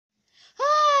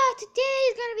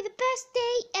gonna be the best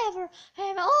day ever. I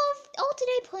have all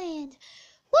today planned.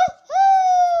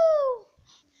 Woohoo!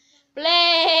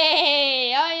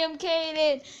 Play! I am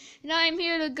Kaden, and I am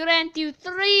here to grant you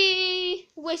 3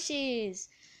 wishes.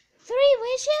 3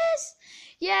 wishes?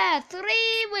 Yeah,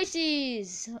 3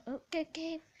 wishes.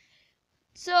 Okay.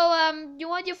 So, you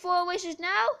want your 4 wishes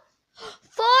now?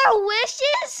 4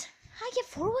 wishes? I get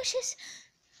 4 wishes?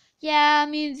 Yeah,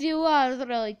 means you are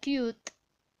really cute.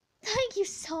 Thank you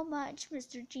so much,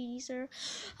 Mr. Genie, sir.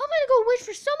 I'm gonna go wish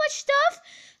for so much stuff.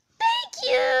 Thank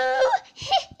you!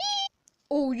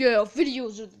 Oh yeah,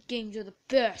 games are the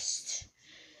best.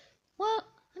 Well,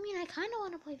 I kind of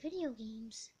want to play video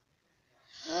games.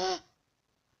 I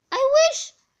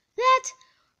wish that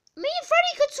me and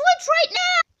Freddy could switch right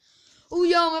now. Oh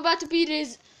yeah, I'm gonna beat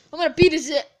his.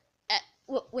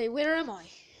 Wait, where am I?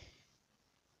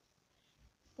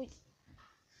 Wait,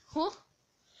 huh?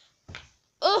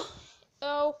 Oh,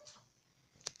 oh.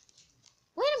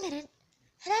 Wait a minute.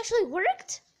 It actually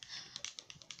worked.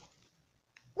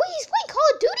 Wait, he's playing Call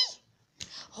of Duty?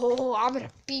 Oh, I'm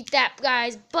gonna beat that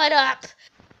guy's butt up.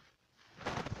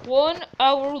 1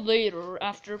 hour later,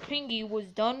 after Pingy was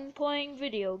done playing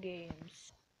video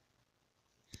games.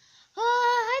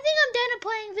 I think I'm done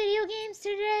playing video games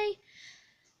today.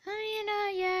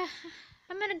 Yeah.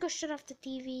 I'm gonna go shut off the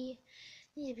TV.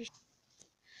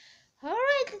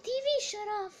 Alright, the TV shut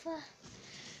off.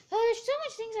 There's so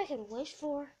much things I could wish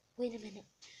for. Wait a minute.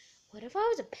 What if I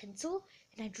was a pencil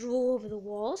and I drew over the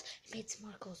walls and made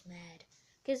Sparkles mad?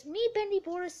 Because me, Bendy,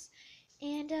 Boris,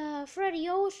 and Freddy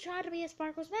always try to be as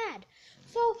Sparkles mad.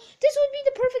 So this would be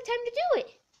the perfect time to do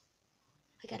it.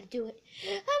 I gotta do it.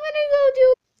 I'm gonna go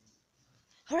do it.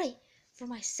 Alright, for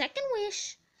my second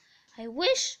wish, I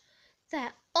wish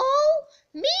that all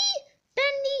me,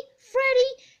 Bendy,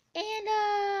 Freddy, and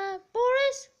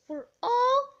Boris were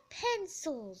all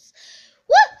pencils.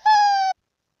 Woohoo!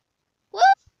 Woo!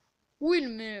 Wait a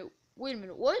minute,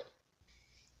 what?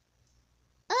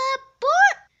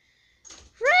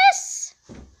 Boris!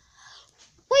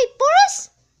 Wait, Boris?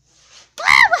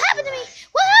 Ah, what happened to me?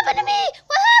 What happened to me?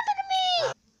 What happened to me?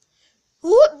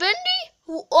 What, Bendy?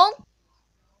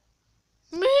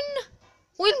 Min?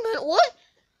 Wait a minute, what?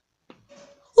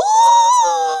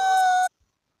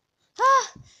 Ah,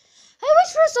 I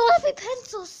wish for us all to be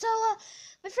pencils, so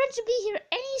my friend should be here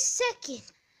any second.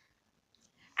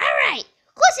 Alright,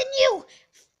 listen you!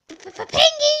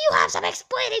 Pingy, you have some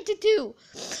explaining to do.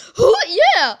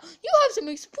 Yeah, you have some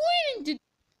explaining to do.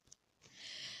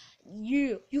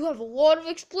 Yeah, you have a lot of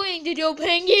explaining to do,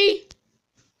 Pingy.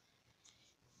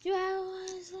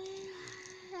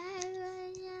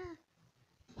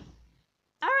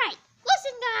 Alright,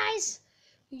 listen guys.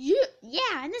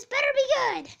 Yeah, and this better be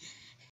good.